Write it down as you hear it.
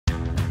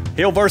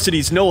Hail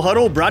Varsity's No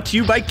Huddle brought to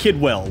you by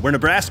Kidwell, where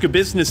Nebraska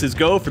businesses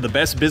go for the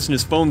best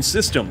business phone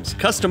systems,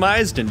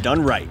 customized and done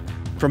right.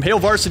 From Hail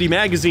Varsity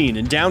Magazine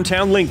in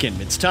downtown Lincoln,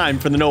 it's time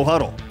for the No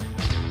Huddle.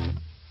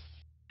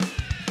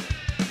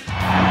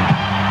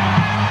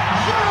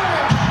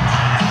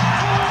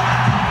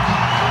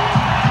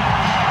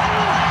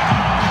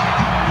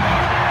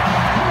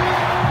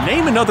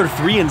 Name another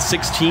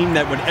 3-6 team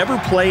that would ever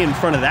play in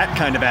front of that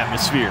kind of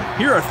atmosphere.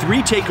 Here are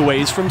 3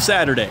 takeaways from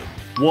Saturday.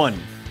 1.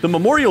 The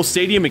Memorial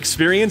Stadium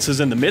experience is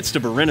in the midst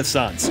of a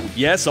renaissance.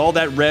 Yes, all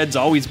that red's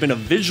always been a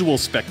visual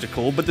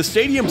spectacle, but the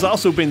stadium's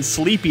also been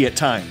sleepy at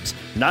times.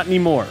 Not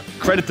anymore.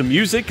 Credit the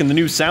music and the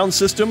new sound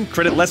system,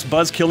 credit less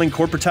buzz-killing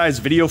corporatized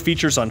video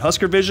features on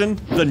Husker Vision.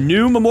 The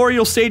new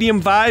Memorial Stadium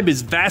vibe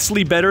is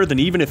vastly better than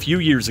even a few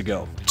years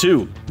ago.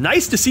 2.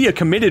 Nice to see a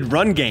committed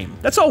run game.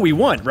 That's all we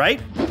want,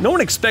 right? No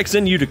one expects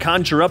NU to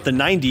conjure up the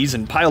 90s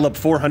and pile up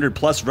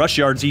 400-plus rush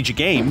yards each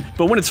game,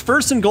 but when it's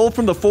first and goal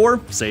from the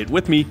 4, say it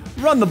with me,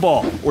 run the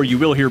ball, or you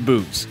will hear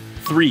boos.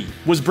 3.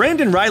 Was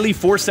Brandon Riley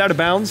forced out of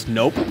bounds?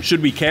 Nope.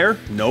 Should we care?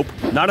 Nope.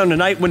 Not on a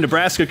night when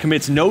Nebraska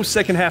commits no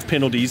second-half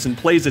penalties and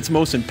plays its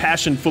most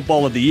impassioned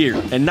football of the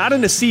year. And not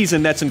in a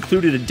season that's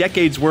included a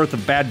decade's worth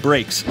of bad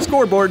breaks.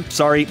 Scoreboard,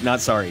 sorry,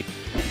 not sorry.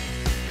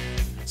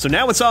 So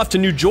now it's off to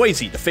New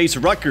Jersey to face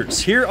Rutgers.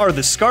 Here are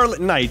the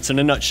Scarlet Knights in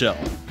a nutshell.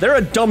 They're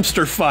a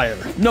dumpster fire.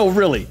 No,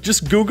 really,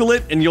 just Google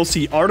it and you'll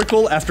see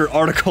article after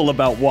article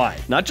about why.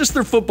 Not just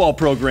their football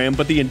program,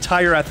 but the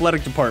entire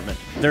athletic department.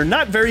 They're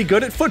not very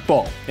good at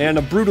football, and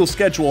a brutal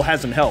schedule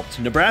hasn't helped.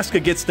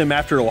 Nebraska gets them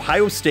after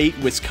Ohio State,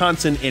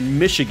 Wisconsin, and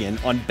Michigan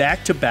on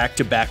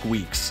back-to-back-to-back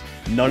weeks.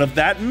 None of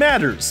that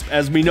matters.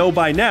 As we know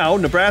by now,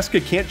 Nebraska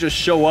can't just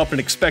show up and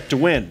expect to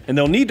win, and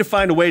they'll need to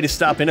find a way to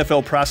stop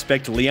NFL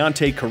prospect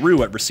Leonte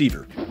Carew at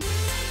receiver.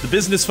 The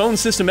business phone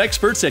system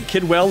experts at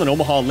Kidwell in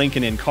Omaha,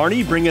 Lincoln, and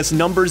Kearney bring us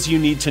numbers you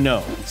need to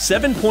know.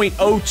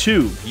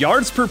 7.02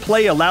 yards per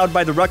play allowed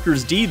by the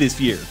Rutgers D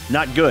this year.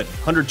 Not good.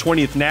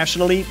 120th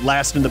nationally,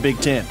 last in the Big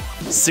Ten.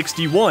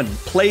 61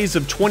 plays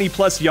of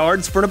 20-plus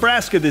yards for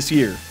Nebraska this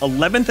year.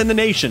 11th in the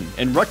nation,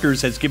 and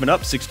Rutgers has given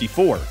up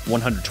 64,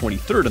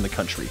 123rd in the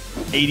country.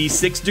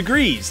 86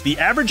 degrees, the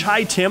average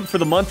high temp for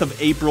the month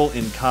of April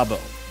in Cabo.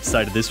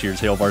 Site of this year's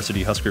Hail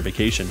Varsity Husker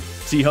Vacation.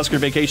 See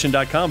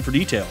huskervacation.com for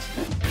details.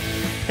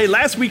 Hey,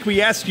 last week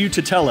we asked you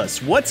to tell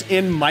us what's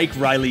in Mike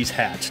Riley's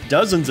hat.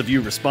 Dozens of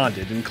you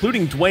responded,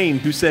 including Dwayne,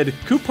 who said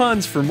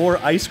coupons for more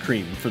ice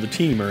cream for the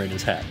team are in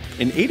his hat.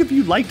 And 8 of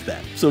you liked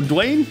that. So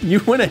Dwayne, you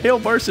win a Hail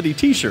Varsity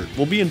t-shirt.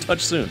 We'll be in touch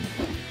soon.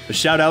 A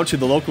shout out to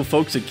the local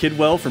folks at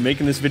Kidwell for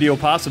making this video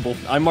possible.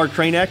 I'm Mark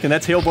Kranak, and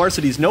that's Hail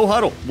Varsity's No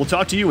Huddle. We'll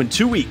talk to you in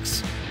 2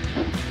 weeks.